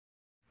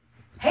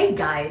Hey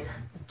guys,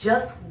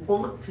 just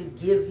want to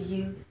give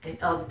you an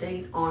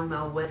update on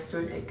my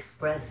Western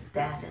Express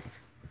status.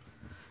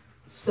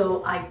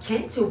 So I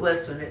came to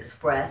Western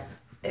Express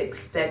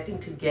expecting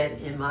to get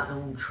in my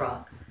own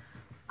truck.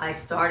 I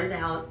started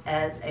out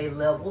as a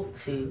level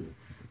 2,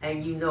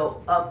 and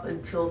up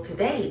until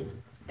today,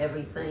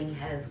 everything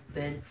has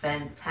been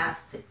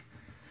fantastic.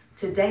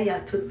 Today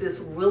I took this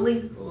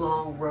really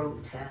long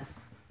road test,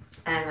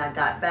 and I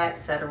got back,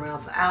 sat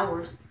around for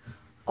hours,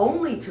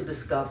 only to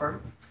discover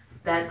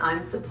that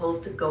I'm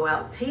supposed to go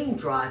out team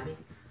driving,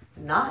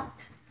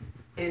 not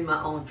in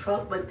my own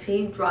truck, but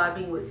team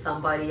driving with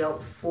somebody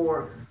else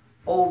for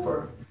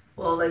over,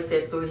 well, they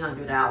said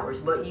 300 hours,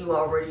 but you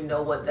already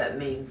know what that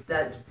means.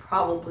 That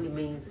probably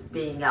means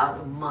being out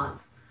a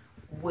month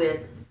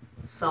with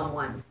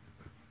someone.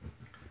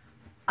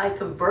 I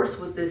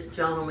conversed with this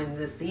gentleman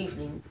this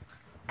evening,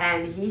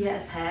 and he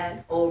has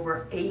had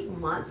over 8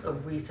 months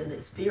of recent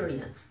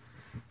experience.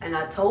 And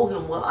I told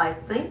him, well, I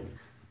think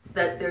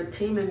that they're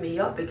teaming me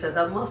up because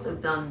I must have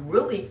done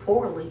really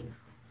poorly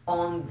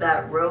on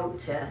that road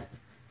test.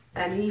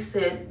 And he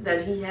said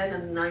that he had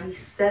a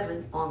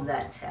 97 on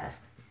that test.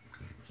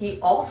 He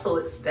also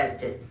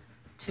expected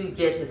to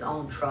get his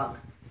own truck.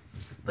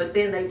 But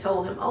then they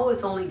told him, oh,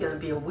 it's only going to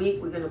be a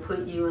week. We're going to put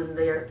you in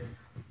there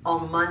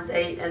on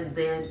Monday, and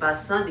then by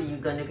Sunday you're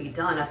going to be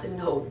done. I said,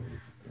 no,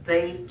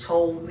 they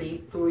told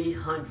me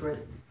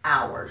 300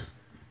 hours.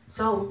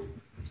 So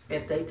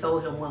if they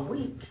told him 1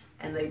 week,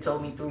 and they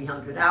told me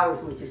 300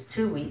 hours, which is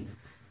 2 weeks,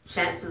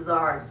 chances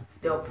are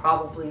they'll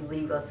probably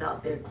leave us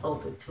out there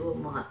closer to a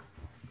month.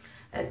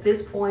 At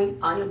this point,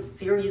 I am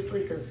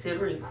seriously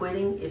considering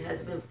quitting. It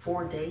has been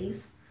 4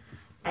 days,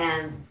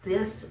 and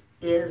this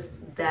is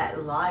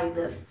that lie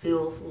that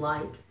feels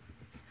like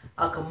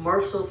a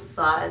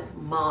commercial-sized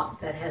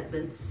mop that has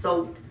been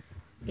soaked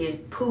in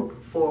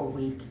poop for a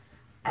week,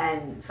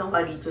 and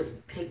somebody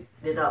just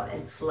picked it up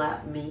and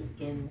slapped me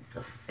in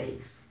the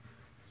face.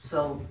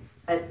 So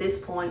at this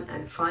point,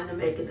 I'm trying to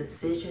make a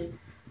decision.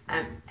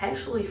 I'm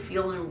actually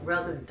feeling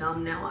rather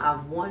dumb now. I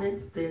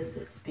wanted this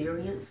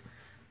experience,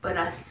 but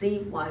I see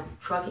why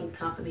trucking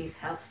companies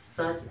have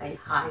such a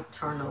high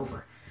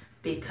turnover,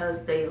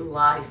 because they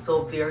lie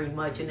so very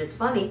much. And it's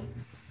funny,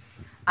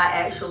 I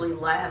actually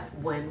laughed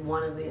when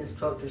one of the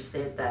instructors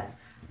said that.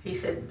 He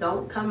said,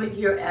 don't come in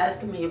here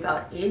asking me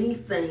about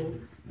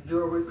anything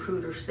your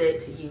recruiter said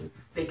to you,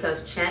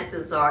 because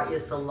chances are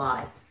it's a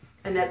lie.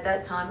 And at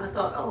that time I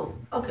thought, oh,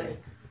 okay,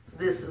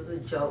 this is a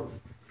joke.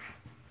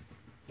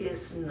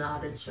 It's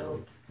not a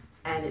joke,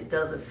 and it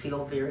doesn't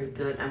feel very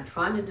good. I'm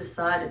trying to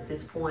decide at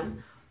this point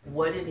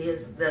what it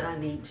is that I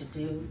need to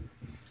do.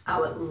 I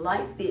would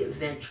like the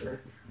adventure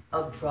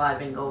of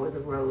driving over the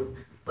road,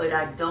 but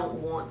I don't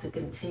want to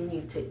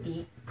continue to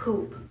eat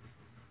poop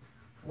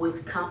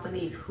with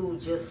companies who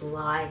just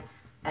lie,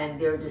 and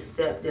they're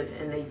deceptive,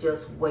 and they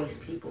just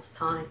waste people's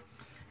time.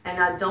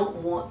 And I don't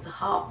want to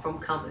hop from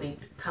company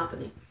to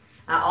company.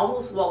 I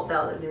almost walked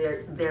out of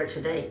there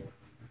today,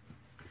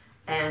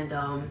 and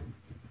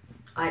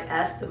I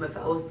asked them if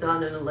I was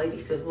done, and the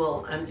lady says,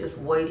 well, I'm just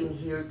waiting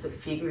here to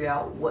figure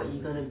out what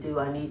you're going to do.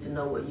 I need to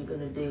know what you're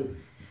going to do.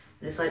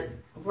 And it's like,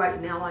 right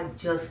now I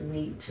just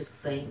need to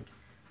think,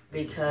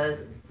 because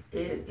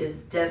it is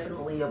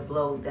definitely a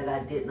blow that I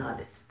did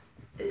not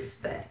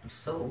expect.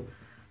 So,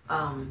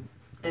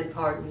 and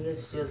pardon me,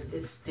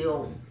 it's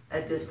still,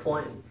 at this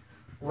point,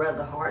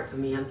 rather hard for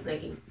me. I'm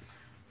thinking,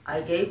 I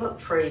gave up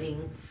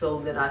trading so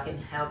that I can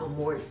have a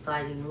more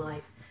exciting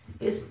life.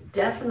 It's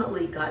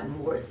definitely gotten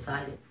more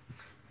exciting,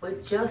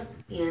 but just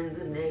in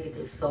the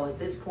negative. So at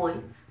this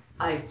point,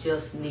 I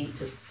just need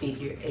to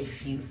figure a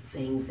few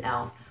things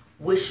out.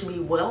 Wish me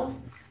well.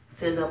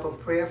 Send up a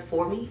prayer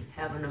for me.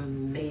 Have an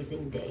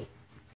amazing day.